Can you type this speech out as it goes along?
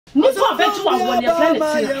Nipo betu wa won your planet.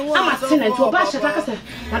 Ama tin and to ba shata kasa.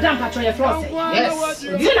 Madam patro your floor say. Yes.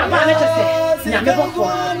 You na ba na say. Na me boko.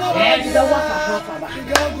 Eh, the water half.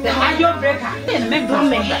 The radio breaker. Then me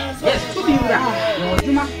bamme. Yes, to be right. No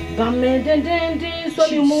juma. Bamme den so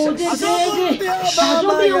you move den.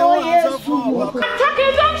 Shadow be oh yes.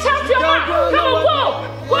 Talking don't shout your mouth. Come on go.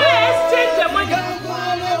 Go exchange the money.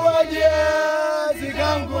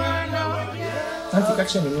 Auntie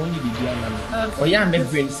catch me only be there. Oh yeah, my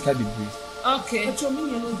brain is carried breeze. Okay. But you mean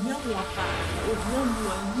you know waka.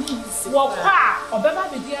 Waka. Obeba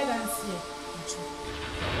be there dance here.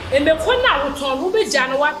 And the corner will turn Ube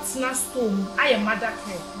Jan what's stone. I am mother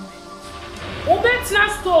care. Ube na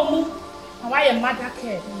stone. I am mother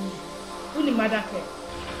care. Only mother care.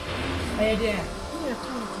 I there.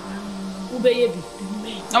 Ube yebi.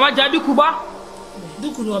 Now what Jabi Kuba?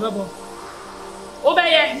 Do kuno bebo.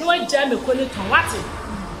 Obeye no agya me kole ton wate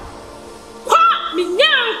kwa me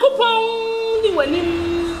nyankopon ni wanim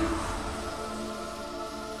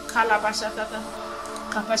kalabasha tata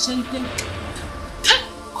kapashente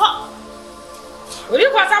kwa ori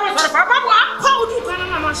kwa sabu sara papa kwa udu kana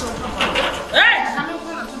na ma so eh kame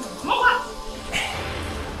kwa na tutu mo kwa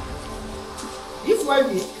if why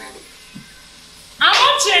we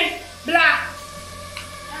amoche bla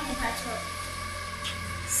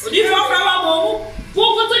odi fo fama mo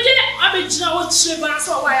Woko to je abejina wo treba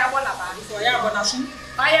so wa ya bona ba so ya bona so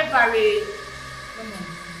aye bare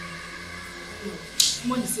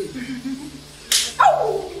money say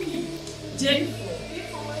oh je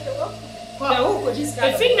ko ko this guy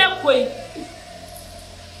e fin na koi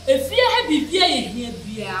e fie ha bibia ye hia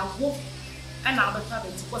bia wo ana abata be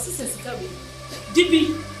ko sise sika we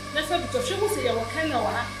dibi na fa bi to hwe wo se ye wo kan na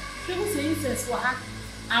wa ha hwe wo se incense wa ha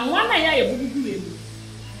anwa na ya ye bubugu we mu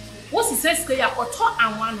what is says que ya koto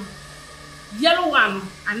anwa no yellow one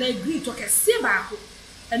and I green to kese baako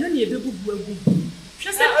eno ne ebebubu agu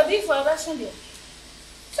hwe se odi for version there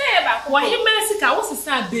say baako wa hima sika wo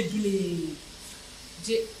sisa bedule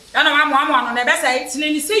je ana ma no na be say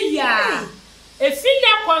tinani say ya efi ne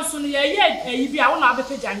konso no ye ayi bi a wo na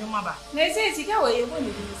abepeja nwoma ba na say sika wo ye bo ne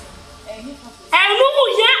bi enu mu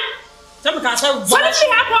ya se me ka say wo so ni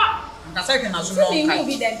akwa nka say ke na so no kai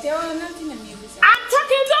bi den te o na ti na mi I'm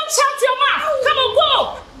talking, don't shut your mouth. Come on,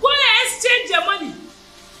 go. Go and exchange your money.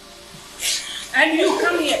 And you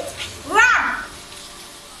come here. Run.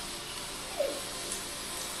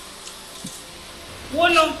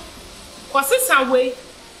 Wono, kwasi sanwe.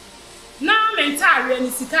 Na mentari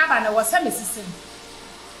ni sikaba na wasa mesisen.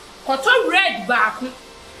 Koto red back.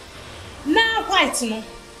 Na white no.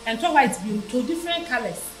 And to white be two different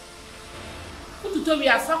colors. Put to we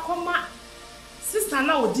afa koma. Sister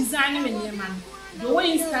na o design me nyema no. The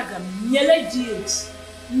way Instagram nyele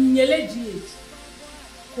gh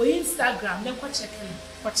ko Instagram na ko check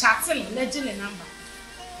ko chatting na je ne number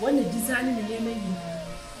when the design me nyema yi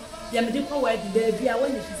ya me de ko wa di baby a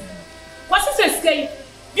when the design ko sister skai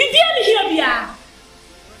bibia ni here bia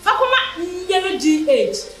fa koma nyele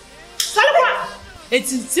gh salwa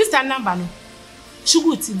it's sister number no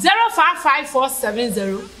shuguti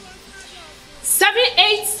 055470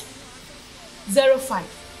 7805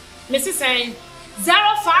 Mrs. saying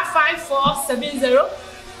 055470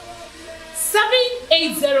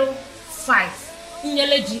 7805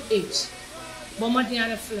 Nyele GH Bomadi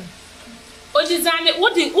ane film Ojizane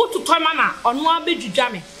wodi utu toma na onu abedwudwa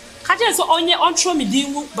me ka je so onye ontro me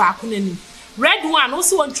din mu ba ko nani red one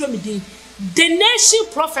also ontro me din the nation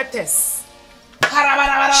prophetess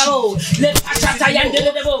Karabarabaro, le pachata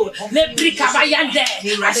yandelebo, le brikaba yande,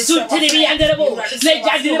 asutiribi yandelebo, le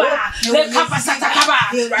jadiriba, le kapasata kaba,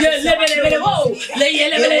 le lebelebo, le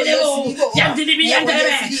yelebelebo, yandiribi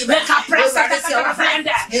yandelebe, le kaprasata kaba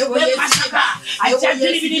yande, le pachaka,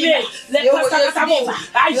 ajandiribi, le pasakatabo,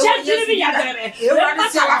 ajandiribi yandelebe, le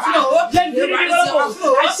pasakatabo, le ndiribo,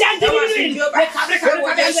 ajandiribi, le kabreka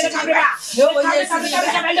yandelebe,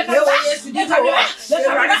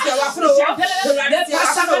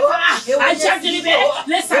 I just did it.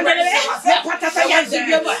 Listen, let Patata Yanzi,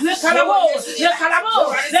 le Calabo, le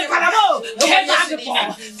Calabo, le Calabo, came out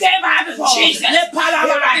before, le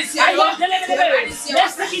Palama, I want to let it.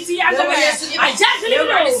 Let's take it to I just did it.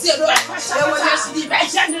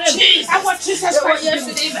 I want Jesus Christ.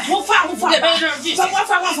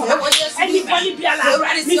 Anybody be alive.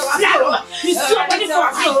 Miss somebody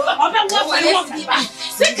for Jesus.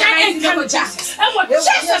 I want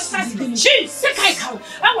Jesus Christ. Jesus.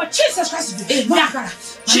 I want Jesus Christ.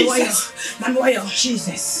 Jesus.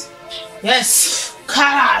 Jesus. Yes.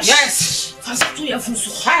 Kara. Yes. kwansa to ya funso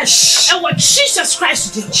Hush. e wo Jesus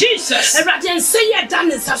Christ de Jesus. Erade nse ye dan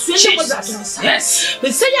nsa so ye mo da so Yes.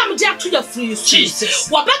 me say ya me de ato ya free Jesus.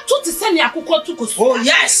 wo beto te se ne akokọ to koso Oh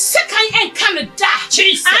yes. Second en Canada.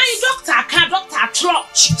 Jesus. I doctor tro.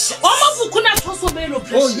 Jesus. Omo buku na to so be no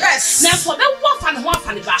operation. Oh yes. Na for be wo fa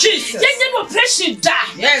ne ba. Jesus. Ye no operation da.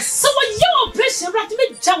 Yes. So when you operation right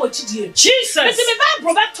me ja wo chidie. Jesus. Me me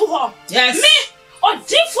Bible be to ho. Yes. Me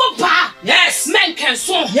odifo ba. Yes.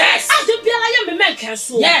 Menkensun. Yes. Ade biara ye me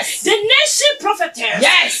menkensun. Yes. The nation prophetess.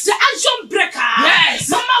 Yes. The action breaker. Yes.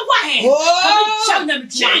 Mama why? Oh.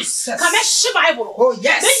 Jesus. Come she Bible. Oh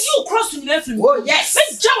yes. Then you cross to the Oh yes.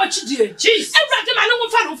 me ja wo chidie. Jesus. Every man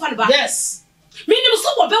no fa ba. Yes. Minim so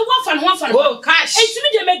wo be wo fa no. Oh cash. Entimi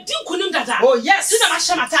de me di kunim dada. Oh yes. Tina ma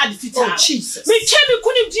hye mata de fita. Oh Jesus. Me twa me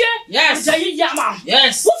kunim die. Yes. Ja yi yama.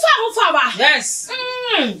 Yes. Wo fa ba. Yes.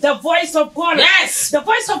 The voice of God. Yes. The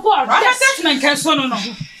voice of God. Prophetess Menkensun no.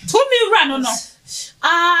 To me run no.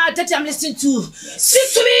 That I'm listening to.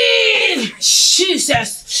 Speak to me.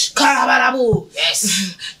 Jesus. Karabarabo.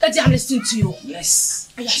 Yes. That I'm listening to you. Yes.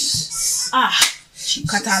 Yes.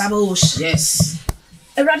 Jesus. Katarabo. Yes.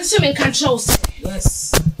 Erade se men controls.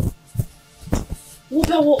 Yes. Wo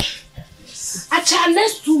be wo. Acha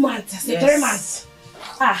next 2 months, 3 months.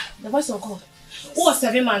 The voice of God. Who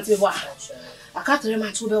 7 months before? I can't 3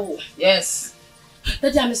 months wo. Yes.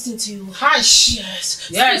 That I'm listening to you. Hush. Yes.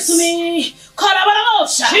 Yes. Speak to me.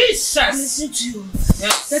 Karabarabo. Jesus. I'm listening to you.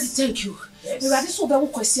 Yes. Daddy, thank you. Yes. Erade so be wo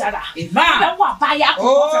kwasi ada. Amen. Wo abaya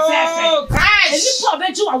Oh, Eni gosh. po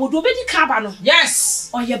beju awodo be di kaba no. Yes.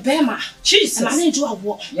 Oye bema. Jesus. E ma na ju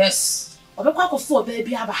awo. Yes. Obekwa akofo be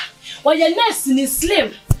bi aba. Oye nurse ni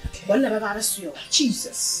slim. Won na be ba so.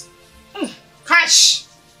 Jesus. Cash.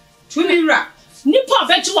 To me ra. Ni po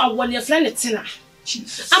beju awo ne friend tina.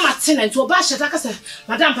 Jesus. Ama tina nti oba hye taka se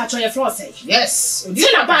madam patro ye fro say. Yes.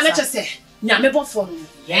 Tina ba na chese. Nyame bofo no.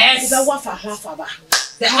 Yes. Obe wa fa ho afa ba.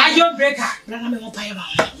 The iron breaker. Brana me mo paye ba.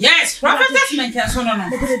 Yes. Prophetess Menkensun no.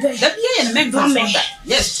 The be in Menkensun.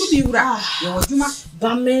 Yes. To be ra. Your juma.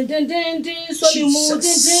 Bamen den so di mu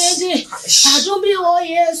den. Adon bi o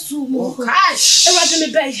Yesu mu. Cash. Erade me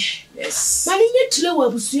be. Yes. Mani nye tire wa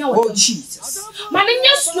abusua wa. Oh Jesus. Mani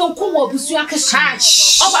nye sunko wa abusua kese.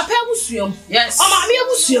 Cash. O papa abusua. Yes. O ma me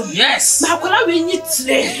abusua. Yes. Ma kola we nye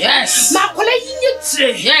tire. Yes. Ma kola yi nye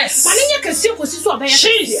tire. Yes. Mani nye kese kosi so obeya.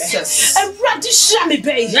 Jesus. Erade hia me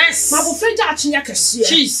be. Yes. Ma bo freja achinya kese.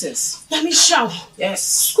 Jesus. Na me shaw.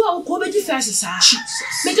 Yes. Ko ko be di first sa.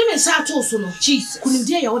 Jesus. Me de me sa to so no. Jesus.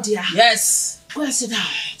 Kunimdie ya odia. Yes. Go and sit down.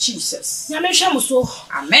 Jesus. Na me hwa mo so.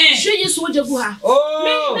 Amen. Hwe Yesu ojagu ha.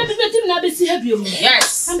 Oh. Me be tim na be si ha biom.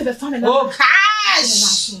 Yes. Na me be fa me na. Oh,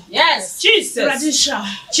 cash. Yes. Jesus. Erade shaw.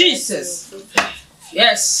 Jesus.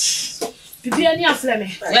 Yes. Bibia ni afle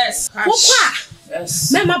me. Yes. Wokwa.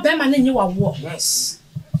 Yes. Mema bema na nyi wawo. Yes.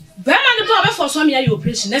 Bema ni bo be for so me ayi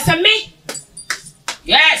operation. Na se me.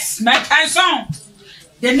 Yes. Menkensun.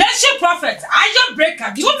 The nation prophet, iron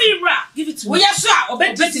breaker, do me ra. Give it to me. We are sure,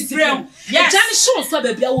 obey Betty Brown. Yes. Jani show so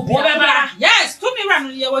baby will be. Yes, to me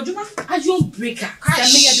run your wajuma. Iron breaker.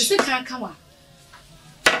 Say me ya de se kan kan wa.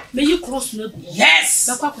 May you cross no. Yes.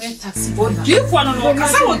 Ba kwa taxi. Do you for no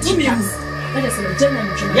kasa wo to me.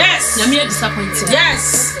 Yes. Ya me disappointed.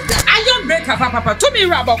 Yes. The iron breaker papa to me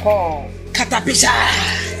ra boko. Katapisa.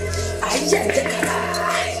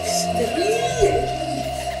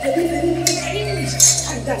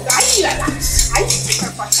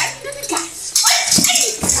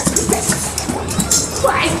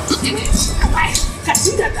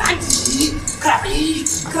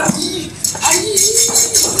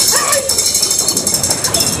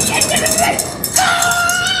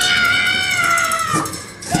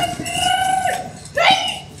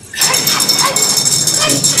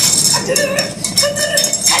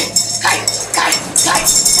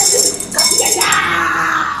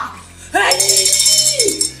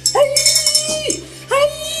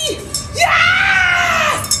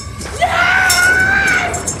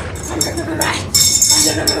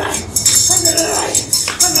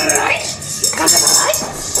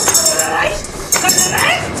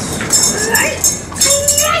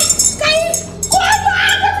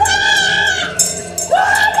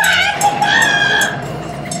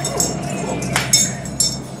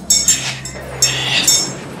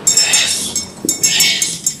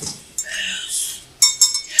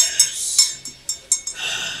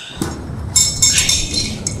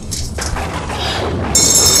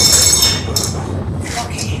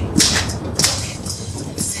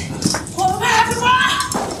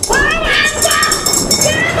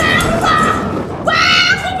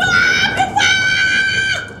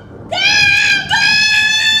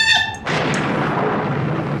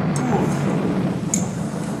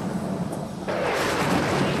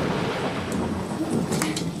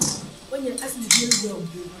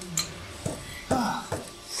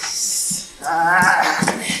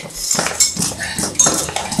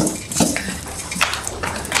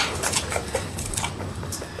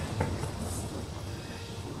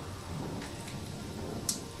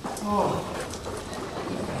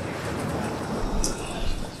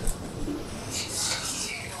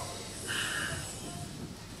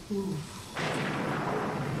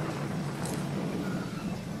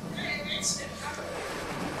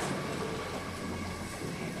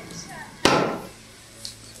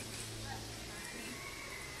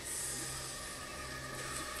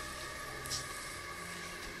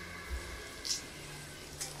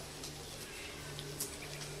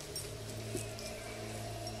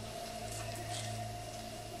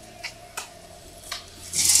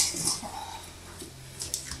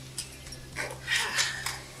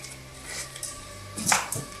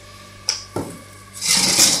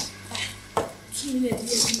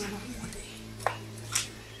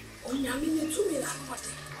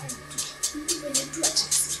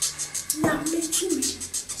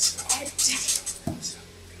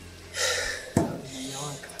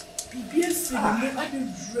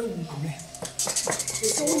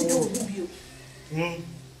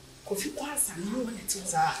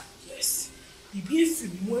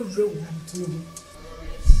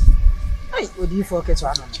 Focus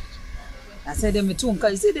on. I said, them too,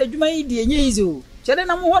 I said, you may be you. Children,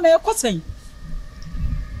 I'm one of your cousin.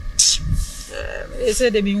 They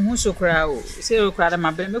said, they mean who so crowd. Say, crowd,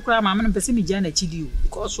 my baby, cry, my man, and Pessimi Janet Chidu.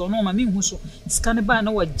 Because so no, my mean who so scanning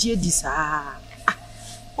no what Jedis are.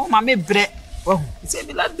 Oh, my me bread. Oh, say,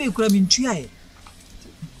 me lad be cramming try.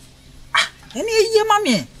 Any year,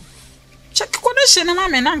 mammy. Check connection, and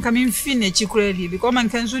mammy, and coming finish, you credit because man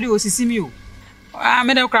can do see you. I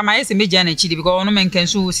made a cry my Janet Chidi because no man can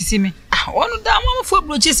see me. One of them for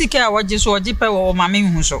Blue Jessica, what just or Jipper or my mean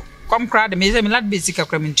who so. Come cry the maze and lad basic a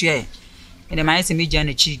cramming tray. And the mice and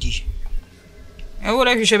Janet Chidi. And what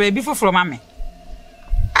if you should be before from mammy?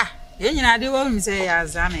 Ah, then I do only say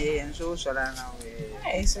as Anna and so shall I know.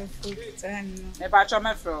 I said, about your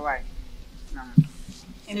man for a while.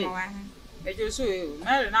 It is so,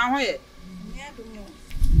 Mary, now where?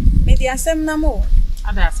 Maybe I send no more.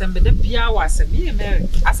 And I send the Appiah was a mere Mary.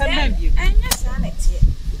 I send you. And yes, Annette.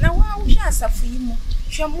 Now, I wish I suffer you.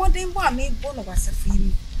 She more than one made bone of us a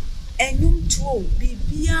film. And you too,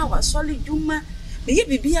 be our solid humor. May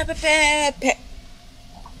it be a pet.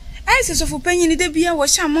 I said, for penny the beer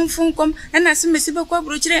was some phone come and as Missy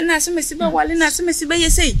Bacobroach and as Missy Bawal and as Missy Bay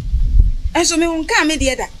say. And so me won't come,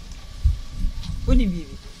 mediator. Wouldn't you be?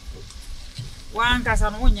 One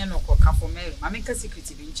cousin, one year no cock for Mary, my make a secret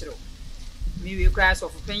in Chiro. Me will cry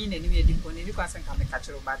of pain and me depon you can come a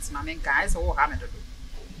catcher, but my men guys or hammer.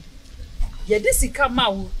 Yet this is come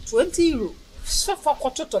out 20 euro. So for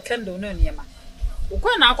quarter to candle no near ma.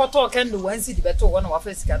 When I got to candle Wednesday, the better one of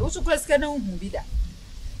us can also press candle who be that.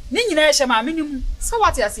 Ninja, my minimum. So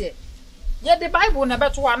what I say? Yet the Bible never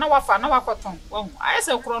to one hour for an hour cotton. Well, I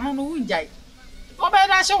say chrono no jay. Go by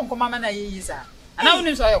that show, command a year. And I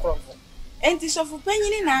wouldn't say a crumble. And this of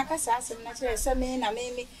opinion in our casas and natural semaine, I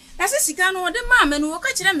mean. As a sicano, the mamma and walk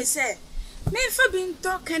at me say, me Fabi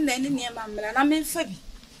talking any near mamma, and I mean Fabi.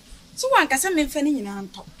 So one can send me fanning on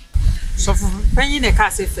top. So for penny a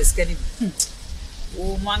castle for scanning.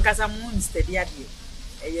 Oh, one casa moon steady at you.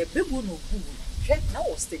 A big one of who check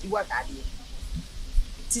no steady what I did.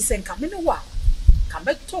 Tis and come in a while. Come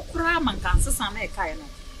back to cram and Kansas and a kaino.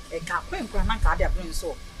 A captain cranaka their brain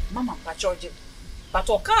so, Mamma Pachoge. But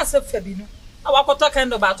all cars of Fabino. Our quarter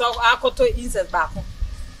candle about our quarter insect back.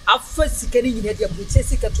 Our first getting in your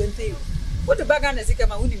Jessica 20. What the bag is a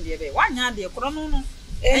man in the way. 1 year, dear chrono.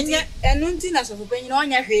 And yet, and nothing as of opinion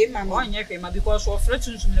on your him, and on your him, because of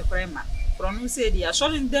threats from the crema. Chrono said, they are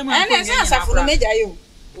showing them and as for the major you.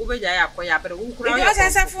 Over Jaya, but who cries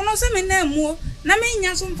as for no semen more.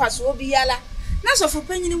 Naming some fast will be yalla. Not of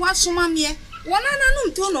opinion was so mammy. 1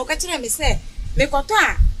 unknown tone or catch me say,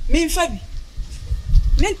 Mecota, mean Fabi.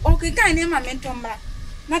 Men okay, kind of my mentor,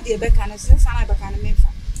 not the Becana, since I became a member.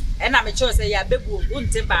 And I'm a choice, a big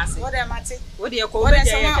won't pass. What am I? What do you call it?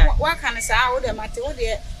 What can I say? What am I? What do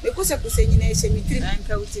you because I could say in a cemetery and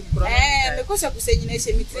coating? And because I could say in a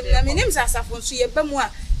cemetery, I mean, names are for see a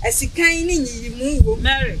bemoir as he kind in you move.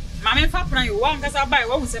 Mary, Mamma Papa, you want us by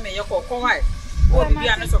what was a mayor called Kawai. What be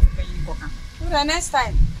honest of paying coca? What next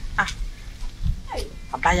time? Ah,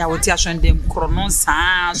 Appiah will tell them chronos,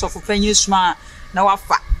 so for penny smart. Now, I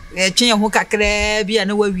fat a chain who can be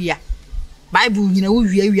and where we are. Bible, you know,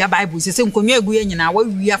 we are Bible, the same communion in our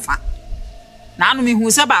we are fat. Now, me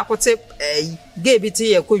who said I could say, gave it to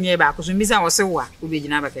you, couldn't you back? Because Miss I was so what would be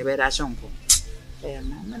never a better uncle.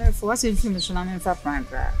 For what's information I'm in for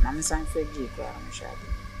Frank, Mamma San Freddy, I'm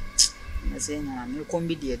shabby. na say na me ko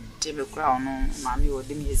bi de de me kura ono ma me o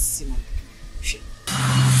de me asisi mo hwe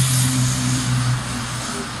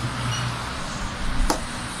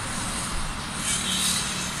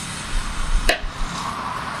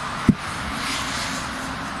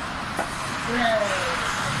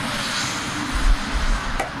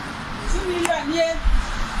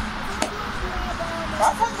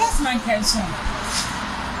Prophetess menkensun.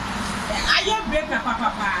 Ayo breaker papa.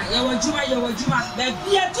 Yawo juma.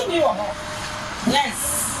 Baby to me wo. Yes.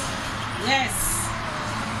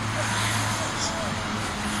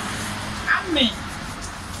 Amen.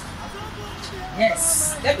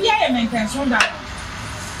 Yes. Baby ayo menkensun da.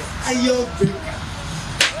 Ayo breaker.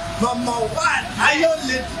 Mama one. Ayo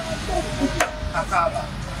lady. Akaba.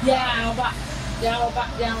 Yawa.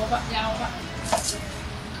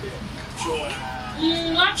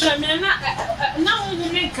 Not now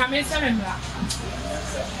we come in Samara.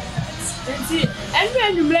 And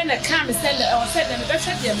when you learn a cam, send or send them a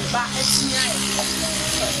shut them back at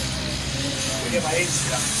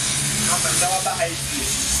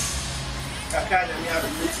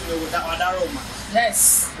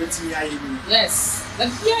yes. Yes. The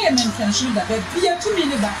BREAKER-MENKENSUN can shoot that be a 2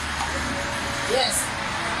 minute back. Yes.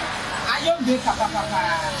 I don't do papa.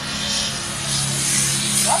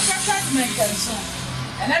 Prophetess menkensun.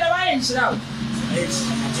 Another one nhyira.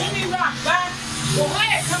 Jimmy rock back. Go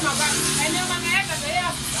why come back. And your man I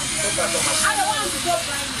don't want to go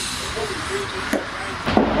primary.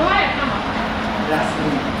 Why come back?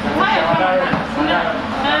 Why come back?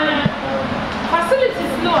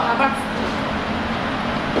 Facilities no about.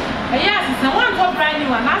 Yes, it's the one to primary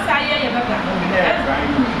one. That's how you better.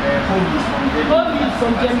 Home use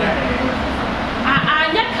from Germany. I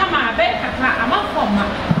come a baker, I'm a former. A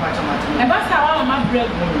bus hour, my bread.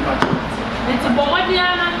 It's a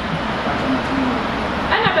bombardiana.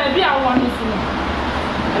 And a baby, I want to know.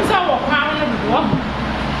 And so I crown of the walk.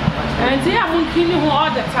 And they are killing you all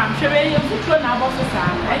the time. She will put you on our bosses.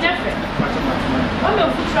 I never. One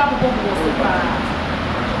of the trouble was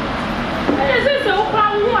and this is a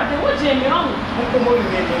crown water, what Jamie on.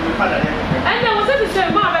 And there was a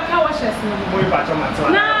same mother cowashes.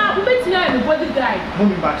 Now, who bet everybody died?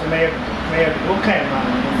 Okay,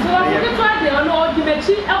 so I will try the honor to make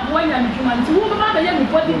it up when I'm human. To whom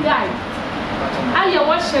everybody died. I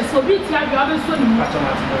watch it so beat your other son.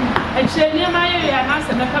 And she near my area has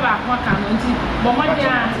a matter of what I'm on. But what they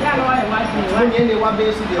are, they are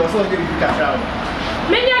basically also getting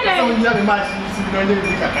many a day.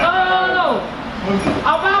 Oh no.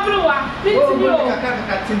 Ababluwa, Pinto.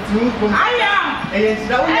 I am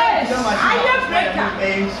breaker.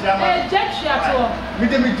 We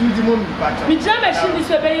didn't do the moment, but we jam a shilling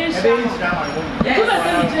surveillance.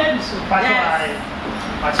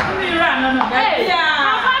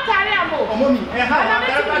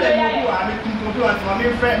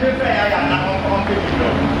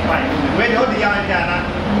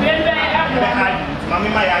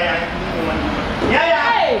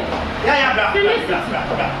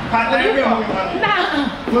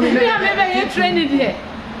 Training here.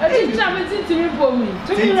 I didn't jump into me for me.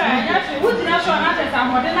 To be right, who's the national artist? I'm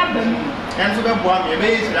more than up to me. And to the boy,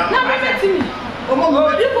 maybe it's not to me.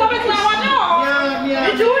 Oh, you promised my one.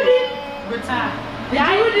 Did you do it?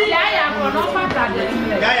 Yeah, for no matter.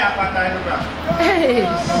 Hey.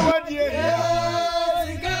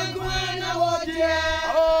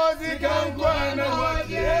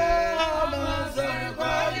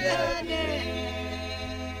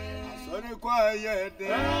 Quiet,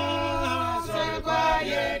 sorry,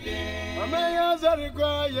 quiet, sorry,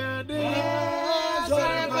 quiet,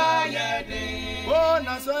 sorry, quiet, oh,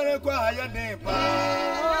 na sorry, quiet,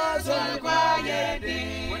 sorry, quiet,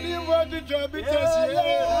 when you want to job it,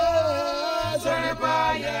 sorry,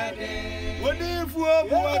 quiet, when you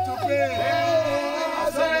want to pay,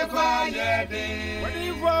 sorry, quiet, when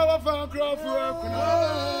you want to crop work,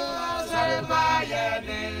 sorry, quiet,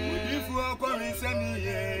 when you want to send me.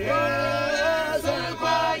 Sorry,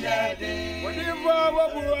 quiet. When you go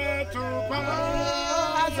to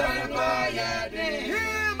pass, sorry, quiet.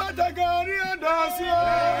 But I got you dancing.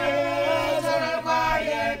 Sorry,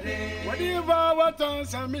 quiet. When you go to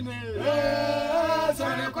some minute,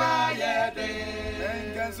 sorry, quiet.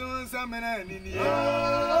 And can soon some minute.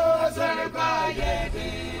 Sorry, quiet.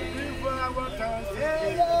 When you go to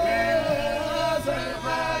sorry,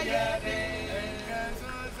 quiet.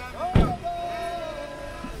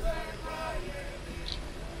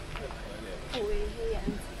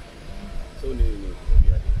 So no.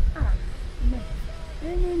 Ah, no.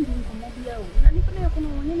 Any Mobile, and if I can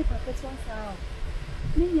only perfect one sound.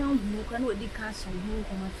 Many young you can already cast on who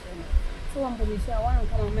come at So one police, I want to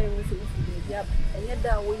come and make me yap, and yet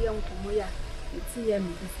that we young Kumoya, it's here, I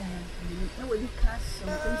will cash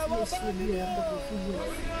something to be able to.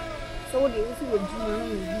 So they also would do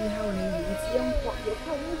how it's young pot, your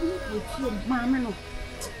probably with you, Mamma.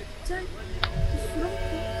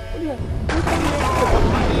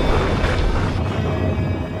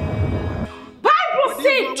 Bible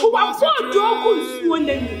say to avoid dogs when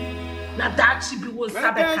now that she be was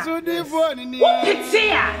Sabbath. What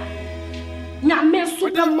pizza? Nyame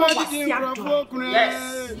super mama. Yes.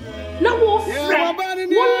 Now what friend?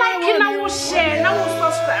 What like it now share now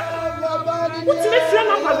subscribe. What me friend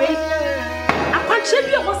up away?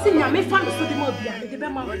 Akwanchebia was in Nyame fan so the mo bia de be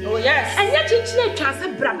ma. Oh yes. And yet chinchine twase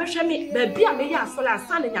bra be hwe me ba bia me ya asola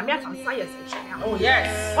san Nyame afam science. Oh yes.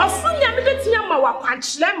 Ofu Nyame betia ma wa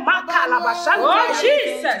kwanchile maka alabasha. Oh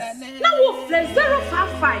Jesus. Now what friend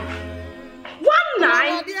 055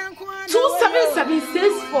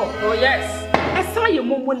 192764. Oh yes. I saw your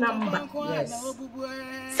momo number. Yes.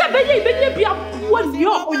 Sabeye benye bia bo ni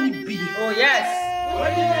oni bi. Oh yes.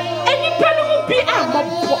 Any penny will be a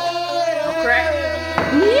mobo. Correct.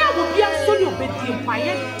 Nia will be a son of bedi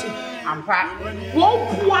quiet. Ampa.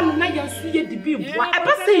 One na yansu ye di bi bo. I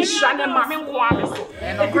be say shane ma me nko ameso.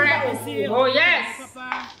 Oh yes.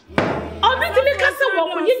 Obiti me kase wo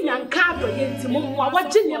ko ye nyanka adoye ntimo mo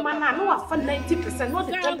waje nyema na no afa 90% no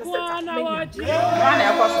the 10% afmenya na e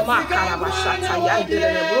kwaso ma kala ba shata ya ndere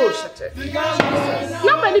ne bro shete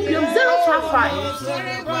number ni biom 055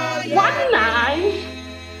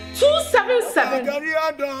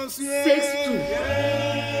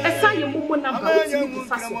 192776 esa ye mumo number oti ni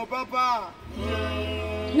faso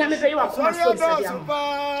nyame be yo akoma so sadia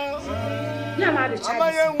ya na de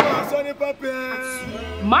charge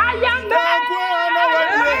Mayande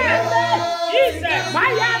Jesus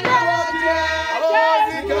Mayande